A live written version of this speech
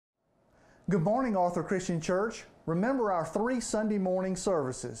Good morning, Arthur Christian Church. Remember our 3 Sunday morning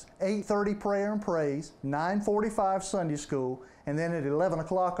services, 8:30 prayer and praise, 9:45 Sunday school, and then at 11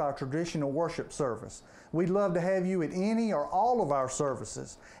 o'clock our traditional worship service. We'd love to have you at any or all of our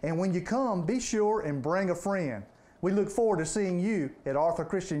services. And when you come, be sure and bring a friend. We look forward to seeing you at Arthur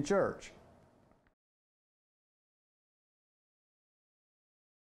Christian Church.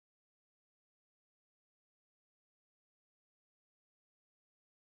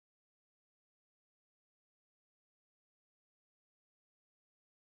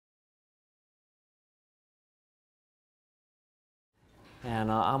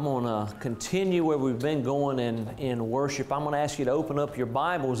 And I'm going to continue where we've been going in worship. I'm going to ask you to open up your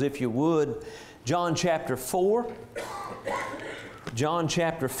Bibles, if you would. John chapter 4. John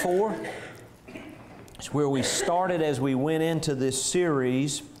chapter 4. It's where we started as we went into this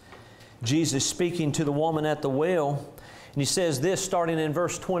series. Jesus speaking to the woman at the well. And He says this, starting in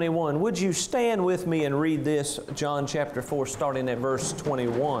verse 21. Would you stand with me and read this? John chapter 4, starting at verse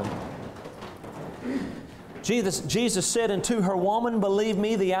 21. Jesus said unto her, Woman, believe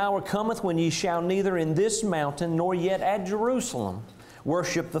me, the hour cometh when ye shall neither in this mountain nor yet at Jerusalem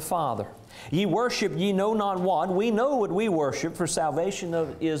worship the Father. Ye worship ye know not what. We know what we worship, for salvation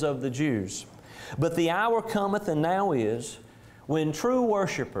is of the Jews. But the hour cometh, and now is, when true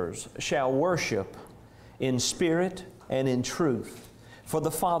worshipers shall worship in spirit and in truth. For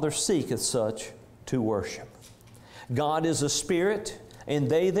the Father seeketh such to worship. God is a spirit, and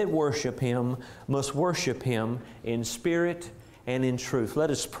they that worship Him must worship Him in spirit and in truth. Let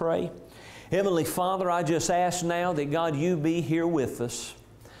us pray. Heavenly Father, I just ask now that, God, You be here with us.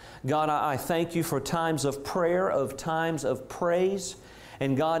 God, I thank You for times of prayer, of times of praise.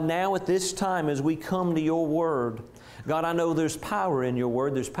 And God, now at this time as we come to Your Word, God, I know there's power in Your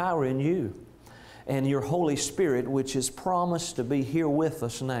Word, there's power in You and Your Holy Spirit, which is promised to be here with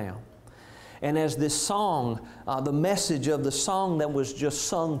us now. And as this song, the message of the song that was just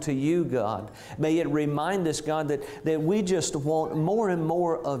sung to You, God, may it remind us, God, that we just want more and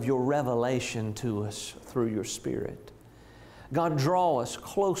more of Your revelation to us through Your Spirit. God, draw us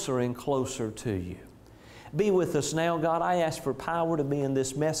closer and closer to You. Be with us now, God. I ask for power to be in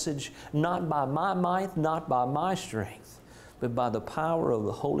this message, not by my might, not by my strength, but by the power of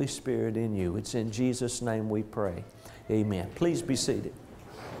the Holy Spirit in You. It's in Jesus' name we pray. Amen. Please be seated.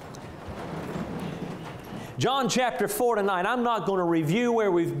 John chapter 4 tonight. I'm not going to review where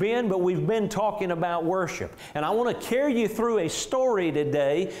we've been, but we've been talking about worship. And I want to carry you through a story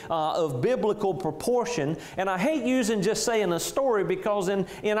today of biblical proportion. And I hate using just saying a story, because in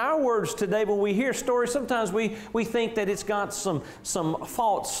our words today, when we hear stories, sometimes we think that it's got some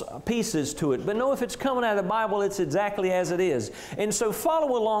false pieces to it. But no, if it's coming out of the Bible, it's exactly as it is. And so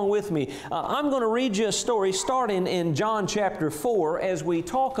follow along with me. I'm going to read you a story starting in John chapter 4 as we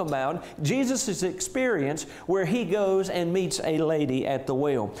talk about Jesus' experience where He goes and meets a lady at the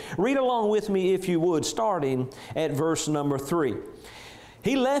well. Read along with me if you would, starting at verse number 3.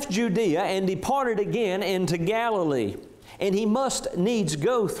 He left Judea and departed again into Galilee, and He must needs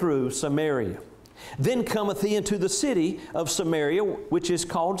go through Samaria. Then cometh He into the city of Samaria, which is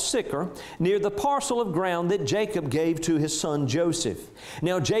called Sychar, near the parcel of ground that Jacob gave to his son Joseph.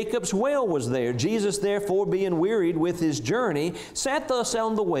 Now Jacob's well was there. Jesus therefore, being wearied with His journey, sat thus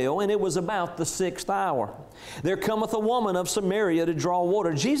on the well, and it was about the 6th hour. There cometh a woman of Samaria to draw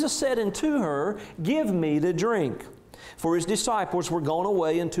water. Jesus said unto her, Give me to drink. For His disciples were gone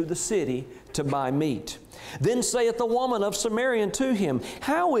away into the city to buy meat. Then saith the woman of Samaria unto Him,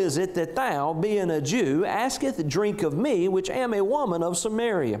 How is it that thou, being a Jew, asketh drink of me, which am a woman of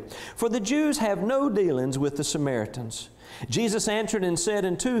Samaria? For the Jews have no dealings with the Samaritans. Jesus answered and said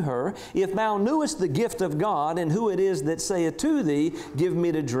unto her, If thou knewest the gift of God, and who it is that saith to thee, Give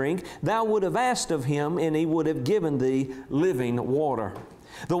me to drink, thou would have asked of Him, and He would have given thee living water.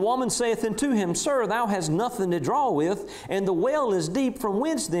 The woman saith unto Him, Sir, thou hast nothing to draw with, and the well is deep. From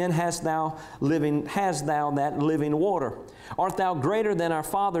whence then hast thou that living water? Art thou greater than our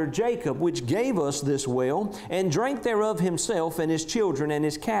father Jacob, which gave us this well, and drank thereof himself, and his children, and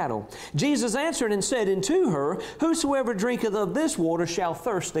his cattle? Jesus answered and said unto her, Whosoever drinketh of this water shall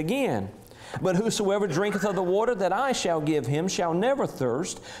thirst again. But whosoever drinketh of the water that I shall give him shall never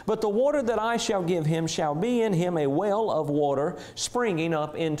thirst, but the water that I shall give him shall be in him a well of water springing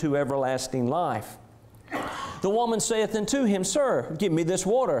up into everlasting life. The woman saith unto Him, Sir, give me this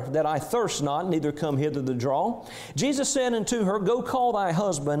water, that I thirst not, neither come hither to draw. Jesus said unto her, Go call thy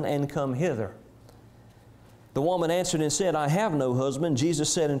husband, and come hither. The woman answered and said, I have no husband.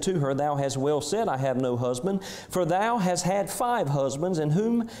 Jesus said unto her, Thou hast well said, I have no husband. For thou hast had 5 husbands, and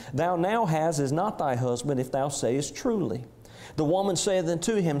whom thou now hast is not thy husband, if thou sayest truly. The woman saith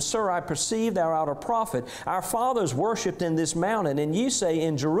unto him, Sir, I perceive thou art a prophet. Our fathers worshipped in this mountain, and ye say,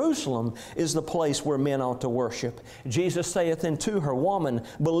 In Jerusalem is the place where men ought to worship. Jesus saith unto her, Woman,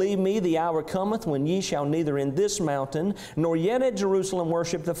 believe me, the hour cometh when ye shall neither in this mountain nor yet at Jerusalem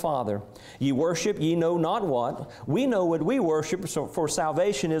worship the Father. Ye worship ye know not what. We know what we worship, for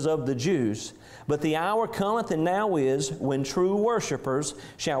salvation is of the Jews. But the hour cometh, and now is, when true worshipers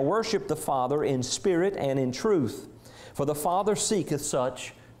shall worship the Father in spirit and in truth. For the Father seeketh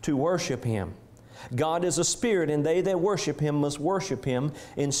such to worship Him. God is a spirit, and they that worship Him must worship Him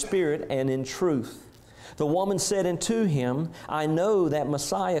in spirit and in truth. The woman said unto him, I know that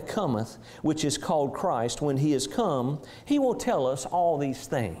Messiah cometh, which is called Christ. When He is come, He will tell us all these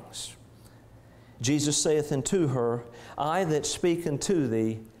things. Jesus saith unto her, I that speak unto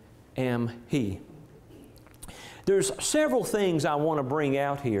thee am He. There's several things I want to bring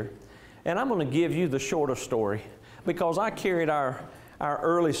out here, and I'm going to give you the shorter story, because I carried our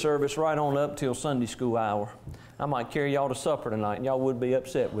early service right on up till Sunday school hour. I might carry y'all to supper tonight, and y'all would be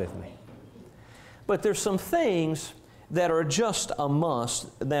upset with me. But there's some things that are just a must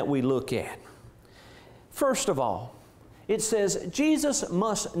that we look at. First of all, it says Jesus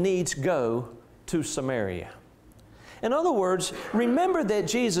must needs go to Samaria. In other words, remember that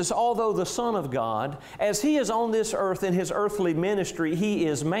Jesus, although the Son of God, as He is on this earth in His earthly ministry, He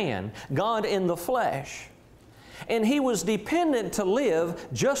is man, God in the flesh. And He was dependent to live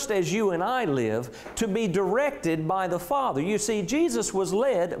just as you and I live, to be directed by the Father. You see, Jesus was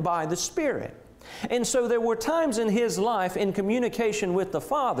led by the Spirit. And so there were times in His life in communication with the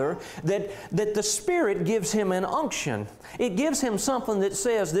Father that the Spirit gives Him an unction. It gives Him something that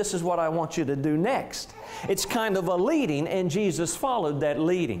says, this is what I want you to do next. It's kind of a leading, and Jesus followed that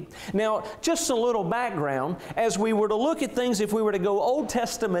leading. Now, just a little background. As we were to look at things, if we were to go Old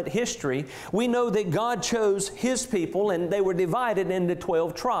Testament history, we know that God chose His people, and they were divided into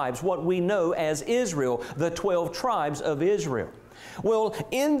 12 tribes, what we know as Israel, the 12 tribes of Israel. Well,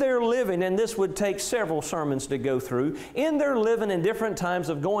 in their living, and this would take several sermons to go through, in their living in different times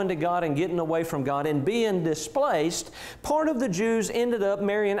of going to God and getting away from God and being displaced, part of the Jews ended up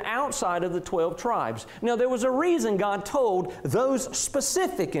marrying outside of the 12 tribes. Now, there was a reason God told those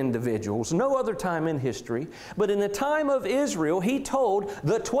specific individuals, no other time in history, but in the time of Israel, He told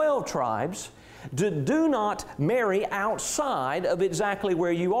the 12 tribes, do not marry outside of exactly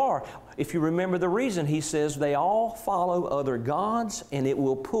where you are. If you remember the reason, He says, they all follow other gods, and it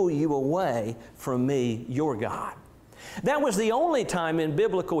will pull you away from me, your God. That was the only time in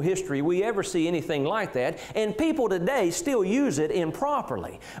biblical history we ever see anything like that, and people today still use it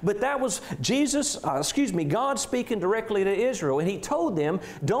improperly. But that was God speaking directly to Israel, and He told them,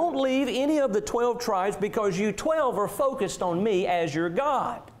 don't leave any of the 12 tribes, because you 12 are focused on me as your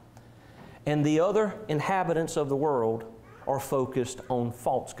God. And the other inhabitants of the world are focused on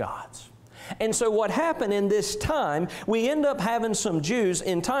false gods. And so what happened in this time, we end up having some Jews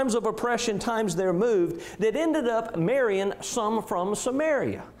in times of oppression, times they're moved, that ended up marrying some from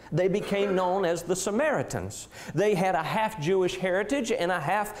Samaria. They became known as the Samaritans. They had a half Jewish heritage and a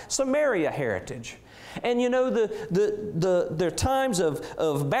half Samaria heritage. And you know, there are times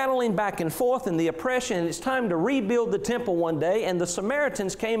of battling back and forth and the oppression, and it's time to rebuild the temple one day, and the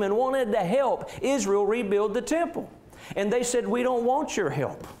Samaritans came and wanted to help Israel rebuild the temple. And they said, we don't want your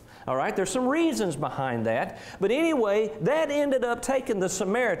help. All right, there's some reasons behind that. But anyway, that ended up taking the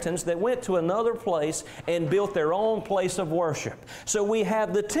Samaritans that went to another place and built their own place of worship. So we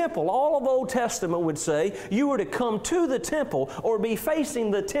have the temple. All of Old Testament would say you were to come to the temple or be facing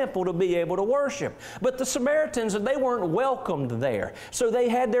the temple to be able to worship. But the Samaritans, they weren't welcomed there. So they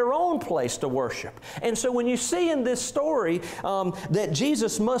had their own place to worship. And so when you see in this story that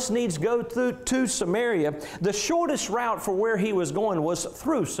Jesus must needs go to Samaria, the shortest route for where He was going was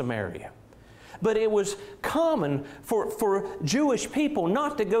through Samaria. But it was common for Jewish people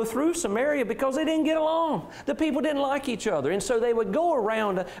not to go through Samaria because they didn't get along. The people didn't like each other. And so they would go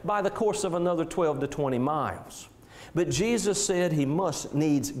around by the course of another 12 to 20 miles. But Jesus said He must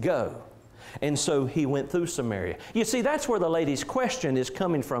needs go. And so He went through Samaria. You see, that's where the lady's question is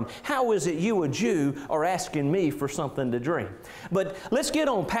coming from. How is it you, a Jew, are asking me for something to drink? But let's get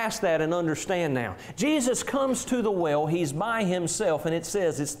on past that and understand now. Jesus comes to the well. He's by Himself, and it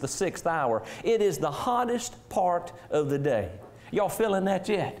says it's the 6th hour. It is the hottest part of the day. Y'all feeling that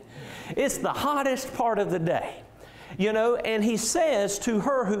yet? It's the hottest part of the day. You know, and He says to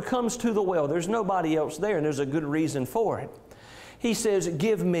her who comes to the well, there's nobody else there, and there's a good reason for it. He says,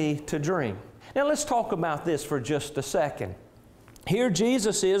 give me to drink. Now let's talk about this for just a second. Here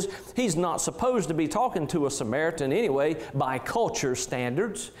Jesus is, He's not supposed to be talking to a Samaritan anyway by culture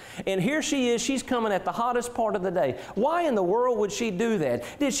standards. And here she is, she's coming at the hottest part of the day. Why in the world would she do that?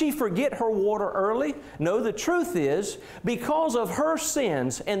 Did she forget her water early? No, the truth is, because of her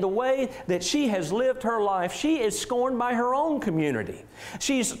sins and the way that she has lived her life, she is scorned by her own community.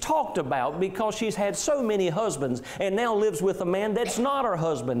 She's talked about because she's had so many husbands and now lives with a man that's not her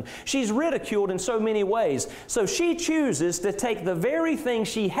husband. She's ridiculed in so many ways. So she chooses to take the very thing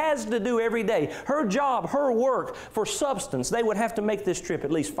she has to do every day, her job, her work, for substance. They would have to make this trip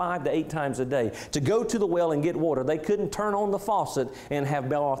at least 5 to 8 times a day to go to the well and get water. They couldn't turn on the faucet and have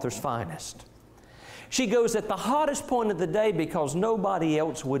Belle Arthur's finest. She goes at the hottest point of the day because nobody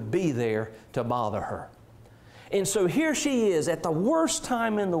else would be there to bother her. And so here she is at the worst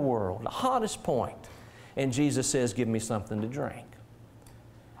time in the world, the hottest point, and Jesus says, give me something to drink.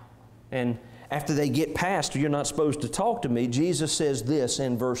 And after they get past, you're not supposed to talk to me, Jesus says this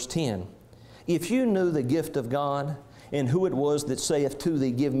in verse 10. If you knew the gift of God and who it was that saith to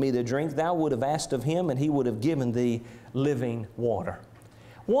thee, give me the drink, thou would have asked of Him, and He would have given thee living water.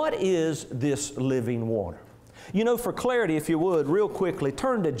 What is this living water? You know, for clarity, if you would, real quickly,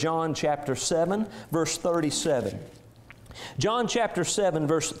 turn to John chapter 7, verse 37. John chapter 7,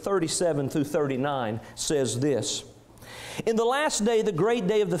 verse 37 through 39 says this. In the last day, the great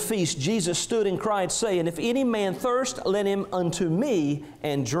day of the feast, Jesus stood and cried, saying, if any man thirst, let him unto me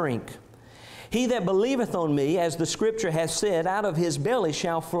and drink. He that believeth on me, as the Scripture hath said, out of his belly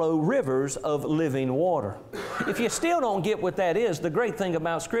shall flow rivers of living water. If you still don't get what that is, the great thing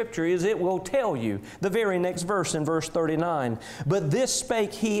about Scripture is it will tell you. The very next verse in verse 39, but this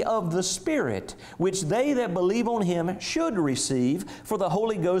spake he of the Spirit, which they that believe on Him should receive, for the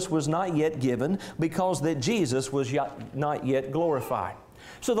Holy Ghost was not yet given, because that Jesus was not yet glorified.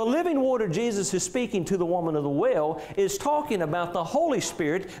 So the living water Jesus is speaking to the woman of the well is talking about the Holy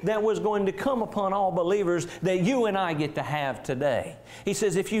Spirit that was going to come upon all believers that you and I get to have today. He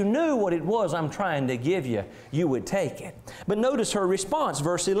says, if you knew what it was I'm trying to give you, you would take it. But notice her response,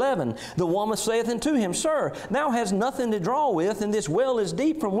 verse 11. The woman saith unto him, Sir, thou hast nothing to draw with, and this well is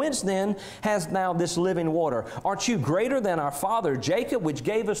deep. From whence then hast thou this living water? Art you greater than our father Jacob, which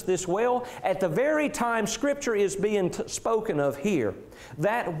gave us this well? At the very time Scripture is being spoken of here,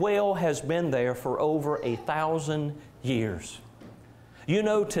 that well has been there for over 1,000 years. You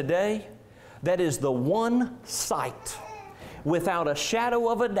know, today, that is the one site, without a shadow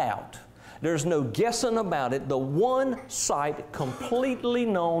of a doubt, there's no guessing about it, the one site completely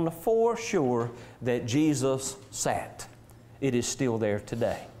known for sure that Jesus sat. It is still there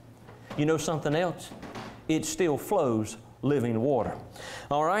today. You know something else? It still flows living water.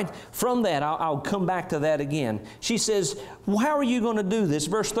 All right? From that, I'll come back to that again. She says, well, how are you going to do this?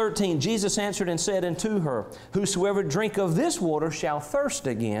 Verse 13, Jesus answered and said unto her, whosoever drink of this water shall thirst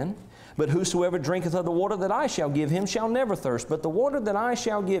again, but whosoever drinketh of the water that I shall give him shall never thirst. But the water that I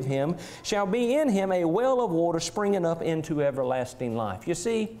shall give him shall be in him a well of water springing up into everlasting life. You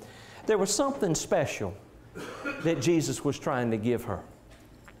see, there was something special that Jesus was trying to give her.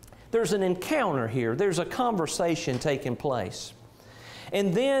 There's an encounter here. There's a conversation taking place.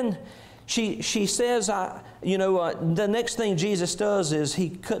 And then she says, the next thing Jesus does is He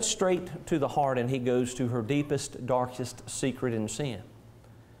cuts straight to the heart and He goes to her deepest, darkest secret in sin.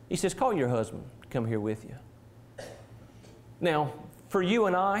 He says, call your husband, come here with you. Now, for you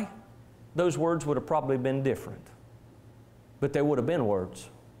and I, those words would have probably been different. But there would have been words.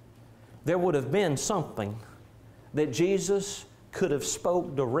 There would have been something that Jesus could have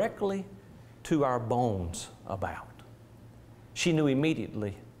spoke directly to our bones about. She knew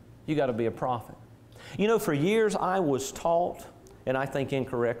immediately, you got to be a prophet. You know, for years I was taught, and I think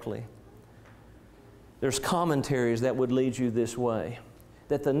incorrectly, there's commentaries that would lead you this way,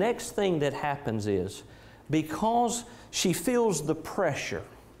 that the next thing that happens is, because she feels the pressure,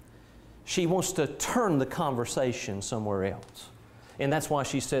 she wants to turn the conversation somewhere else. And that's why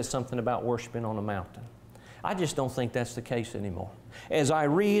she says something about worshiping on a mountain. I just don't think that's the case anymore. As I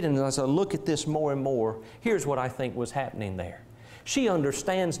read and as I look at this more and more, here's what I think was happening there. She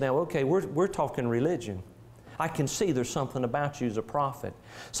understands now, okay, we're talking religion. I can see there's something about you as a prophet.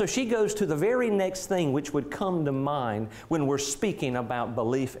 So she goes to the very next thing which would come to mind when we're speaking about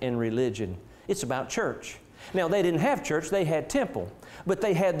belief in religion. It's about church. Now, they didn't have church, they had temple. But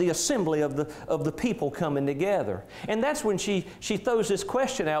they had the assembly of the people coming together. And that's when she throws this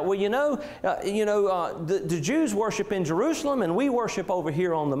question out. Well, the Jews worship in Jerusalem and we worship over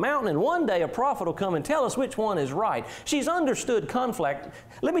here on the mountain. And one day a prophet will come and tell us which one is right. She's understood conflict.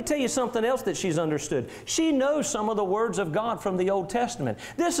 Let me tell you something else that she's understood. She knows some of the words of God from the Old Testament.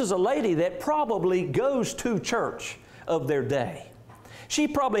 This is a lady that probably goes to church of their day. She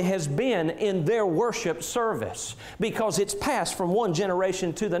probably has been in their worship service because it's passed from one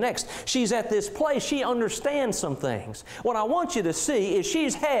generation to the next. She's at this place. She understands some things. What I want you to see is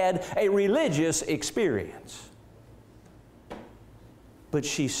she's had a religious experience. But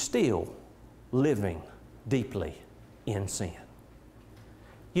she's still living deeply in sin.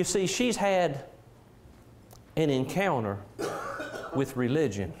 You see, she's had an encounter with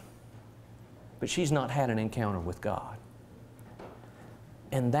religion, but she's not had an encounter with God.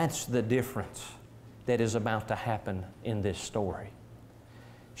 And that's the difference that is about to happen in this story.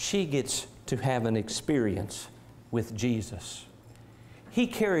 She gets to have an experience with Jesus. He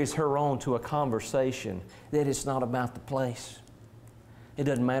carries her on to a conversation that it's not about the place. It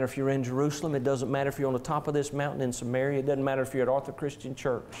doesn't matter if you're in Jerusalem. It doesn't matter if you're on the top of this mountain in Samaria. It doesn't matter if you're at Arthur Christian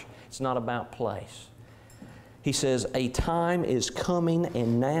Church. It's not about place. He says, a time is coming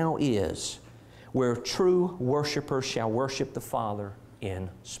and now is where true worshipers shall worship the Father in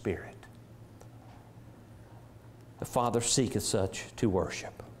spirit. The Father seeketh such to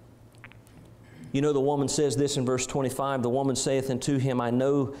worship. You know, the woman says this in verse 25, the woman saith unto him, I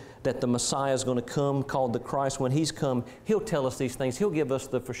know that the Messiah is going to come, called the Christ. When He's come, He'll tell us these things. He'll give us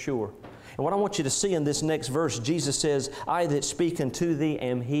the for sure. And what I want you to see in this next verse, Jesus says, I that speak unto thee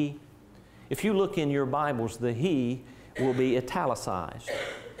am He. If you look in your Bibles, the He will be italicized.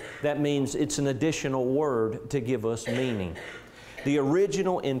 That means it's an additional word to give us meaning. The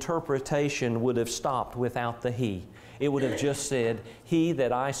original interpretation would have stopped without the He. It would have just said, He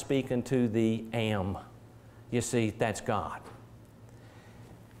that I speak unto thee am. You see, that's God.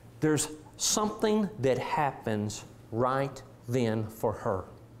 There's something that happens right then for her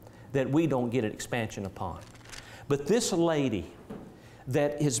that we don't get an expansion upon. But this lady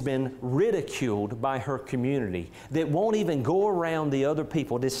that has been ridiculed by her community, that won't even go around the other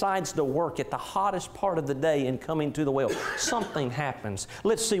people, decides to work at the hottest part of the day in coming to the well. Something happens.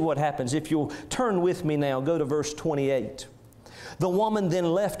 Let's see what happens. If you'll turn with me now, go to verse 28. The woman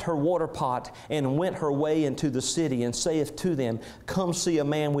then left her water pot and went her way into the city and saith to them, Come see a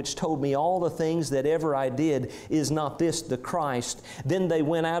man which told me all the things that ever I did. Is not this the Christ? Then they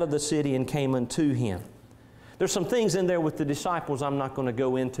went out of the city and came unto him. There's some things in there with the disciples I'm not going to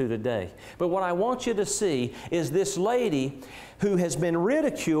go into today. But what I want you to see is this lady who has been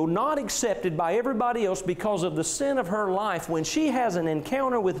ridiculed, not accepted by everybody else because of the sin of her life. When she has an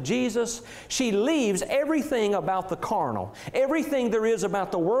encounter with Jesus, she leaves everything about the carnal, everything there is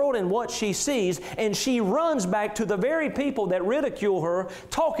about the world and what she sees, and she runs back to the very people that ridicule her,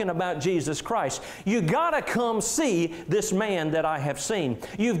 talking about Jesus Christ. You got to come see this man that I have seen.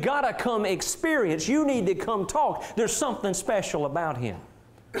 You've got to come experience. You need to come talk. There's something special about him.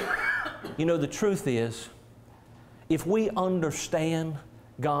 You know, the truth is, if we understand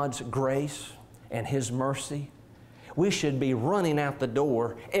God's grace and His mercy, we should be running out the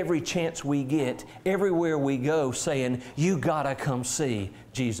door every chance we get, everywhere we go, saying, you gotta come see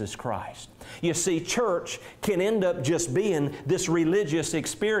Jesus Christ. You see, church can end up just being this religious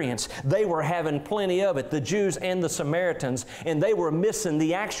experience. They were having plenty of it, the Jews and the Samaritans, and they were missing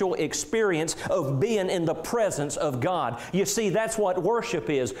the actual experience of being in the presence of God. You see, that's what worship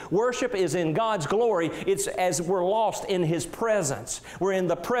is. Worship is in God's glory. It's as we're lost in His presence. We're in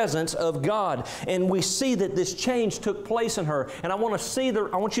the presence of God. And we see that this change took place in her. And I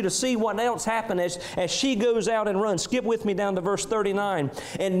want you to see what else happened as she goes out and runs. Skip with me down to verse 39.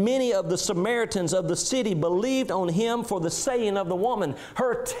 And many of the Samaritans of the city believed on Him for the saying of the woman.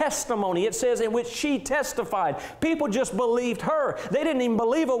 Her testimony, it says, in which she testified. People just believed her. They didn't even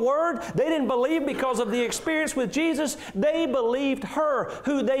believe a word. They didn't believe because of the experience with Jesus. They believed her,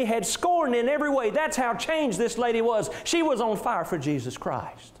 who they had scorned in every way. That's how changed this lady was. She was on fire for Jesus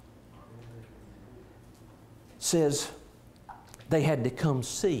Christ. It says they had to come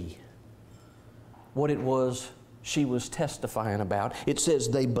see what it was she was testifying about. It says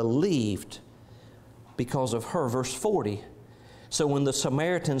they believed because of her. Verse 40, so when the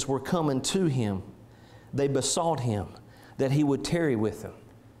Samaritans were coming to Him, they besought Him that He would tarry with them.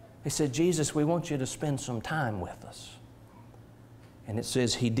 They said, Jesus, we want you to spend some time with us. And it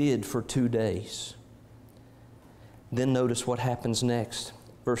says He did for 2 days. Then notice what happens next.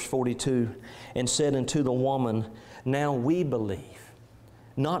 Verse 42, and said unto the woman, now we believe,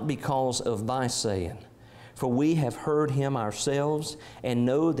 not because of thy saying, for we have heard Him ourselves, and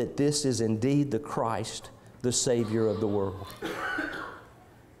know that this is indeed the Christ, the Savior of the world.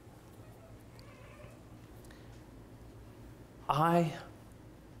 I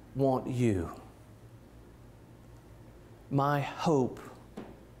want you, my hope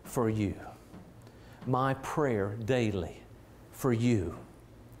for you, my prayer daily for you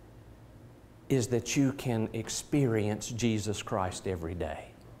is that you can experience Jesus Christ every day.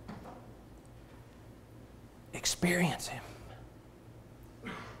 Experience Him.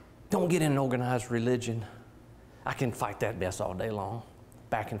 Don't get in organized religion. I can fight that mess all day long,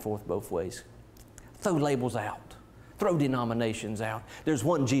 back and forth both ways. Throw labels out. Throw denominations out. There's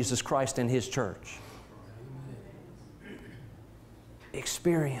one Jesus Christ in His church.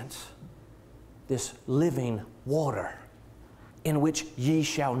 Experience this living water in which ye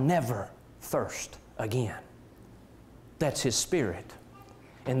shall never thirst again. That's His Spirit,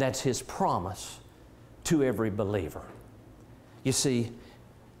 and that's His promise to every believer. You see,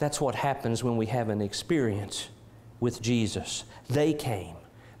 that's what happens when we have an experience with Jesus. They came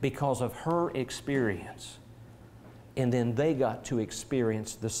because of her experience, and then they got to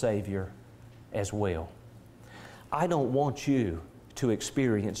experience the Savior as well. I don't want you to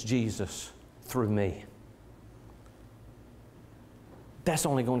experience Jesus through me. That's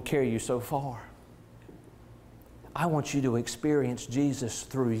only going to carry you so far. I want you to experience Jesus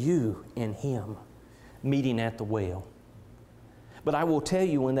through you in Him, meeting at the well. But I will tell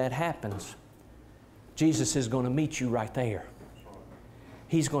you, when that happens, Jesus is going to meet you right there.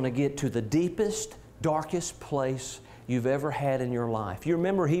 He's going to get to the deepest, darkest place you've ever had in your life. You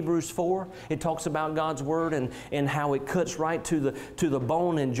remember Hebrews 4? It talks about God's Word and how it cuts right to the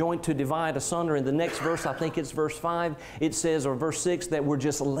bone and joint to divide asunder. In the next verse, I think it's verse 5, it says, or verse 6, that we're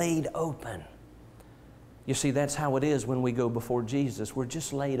just laid open. You see, that's how it is when we go before Jesus. We're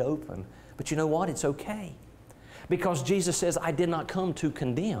just laid open. But you know what? It's okay. Because Jesus says, I did not come to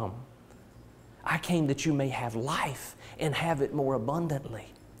condemn. I came that you may have life and have it more abundantly.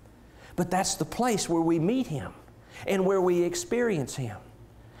 But that's the place where we meet Him and where we experience Him.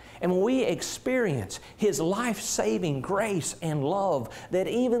 And when we experience His life-saving grace and love, that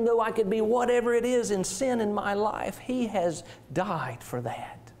even though I could be whatever it is in sin in my life, He has died for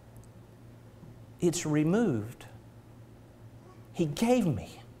that. It's removed. He gave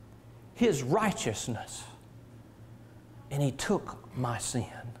me His righteousness, and He took my sin.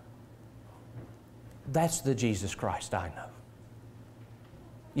 That's the Jesus Christ I know.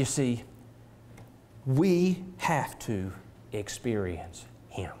 You see, we have to experience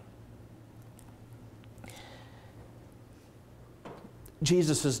Him.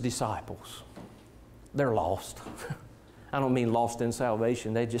 Jesus' disciples, they're lost. I don't mean lost in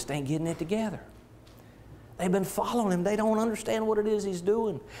salvation. They just ain't getting it together. They've been following Him. They don't understand what it is He's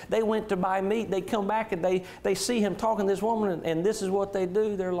doing. They went to buy meat. They come back and they see Him talking to this woman, and this is what they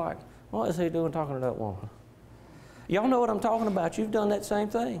do. They're like, what is He doing talking to that woman? Y'all know what I'm talking about. You've done that same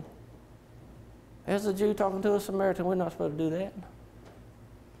thing. There's a Jew talking to a Samaritan. We're not supposed to do that.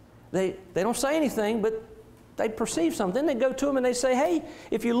 They don't say anything, but they perceive something. Then they go to Him and they say, hey,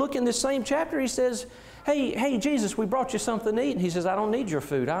 if you look in this same chapter, He says, hey, Jesus, we brought you something to eat. And He says, I don't need your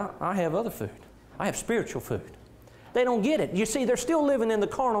food. I have other food. I have spiritual food. They don't get it. You see, they're still living in the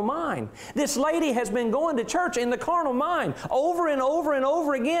carnal mind. This lady has been going to church in the carnal mind over and over and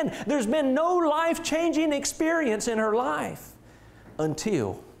over again. There's been no life-changing experience in her life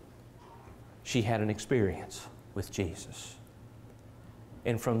until she had an experience with Jesus.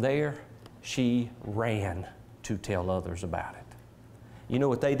 And from there, she ran to tell others about it. You know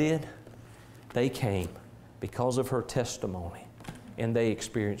what they did? They came because of her testimony, and they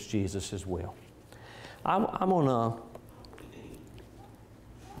experienced Jesus as well. I'm on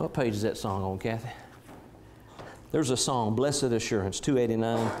what page is that song on, Kathy? There's a song, Blessed Assurance,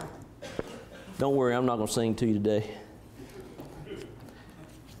 289. Don't worry, I'm not going to sing to you today.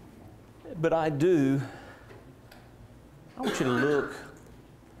 But I want you to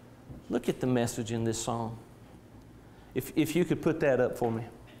look at the message in this song. If you could put that up for me.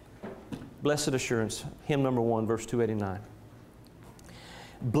 Blessed Assurance, hymn number 1, verse 289.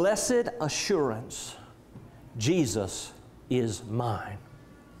 Blessed assurance, Jesus is mine.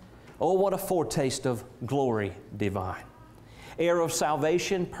 Oh, what a foretaste of glory divine. Heir of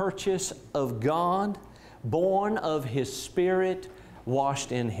salvation, purchase of God, born of His Spirit,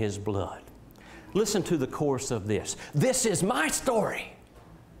 washed in His blood. Listen to the chorus of this. This is my story.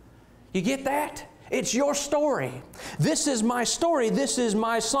 You get that? It's your story. This is my story. This is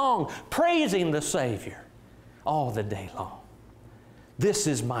my song, praising the Savior all the day long. This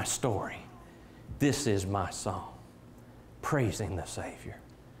is my story. This is my song, praising the Savior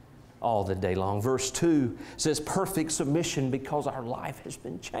all the day long. Verse 2 says, perfect submission because our life has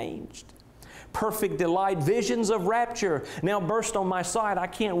been changed. Perfect delight, visions of rapture now burst on my sight. I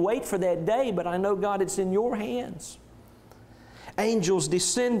can't wait for that day, but I know, God, it's in your hands. Angels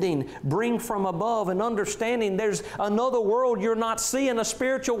descending, bring from above an understanding. There's another world you're not seeing, a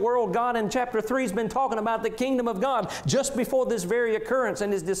spiritual world. God in chapter 3 has been talking about the kingdom of God just before this very occurrence,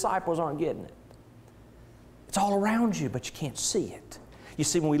 and His disciples aren't getting it. It's all around you, but you can't see it. You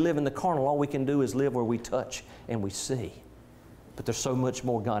see, when we live in the carnal, all we can do is live where we touch and we see. But there's so much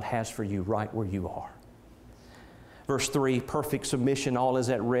more God has for you right where you are. Verse 3, perfect submission, all is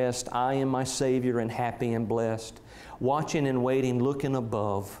at rest. I am my Savior and happy and blessed. Watching and waiting, looking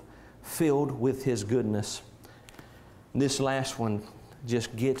above, filled with His goodness. This last one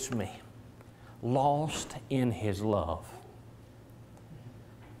just gets me. Lost in His love.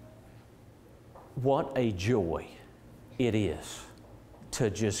 What a joy it is to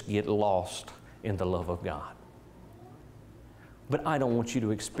just get lost in the love of God. But I don't want you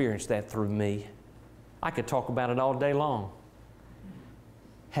to experience that through me. I could talk about it all day long.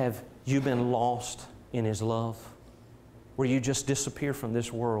 Have you been lost in His love? Where you just disappear from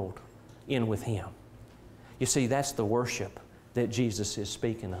this world in with Him? You see, that's the worship that Jesus is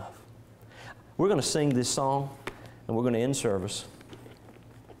speaking of. We're going to sing this song and we're going to end service.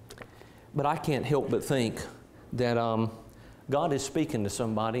 But I can't help but think that God is speaking to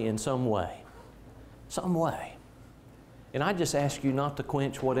somebody in some way. Some way. And I just ask you not to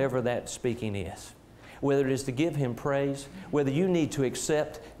quench whatever that speaking is. Whether it is to give Him praise, whether you need to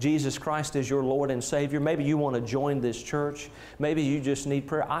accept Jesus Christ as your Lord and Savior, maybe you want to join this church, maybe you just need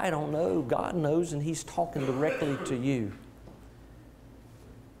prayer. I don't know. God knows, and He's talking directly to you.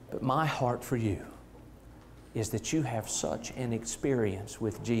 But my heart for you is that you have such an experience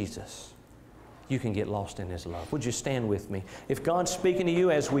with Jesus, you can get lost in His love. Would you stand with me? If God's speaking to you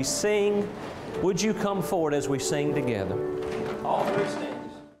as we sing, would you come forward as we sing together? All three stand.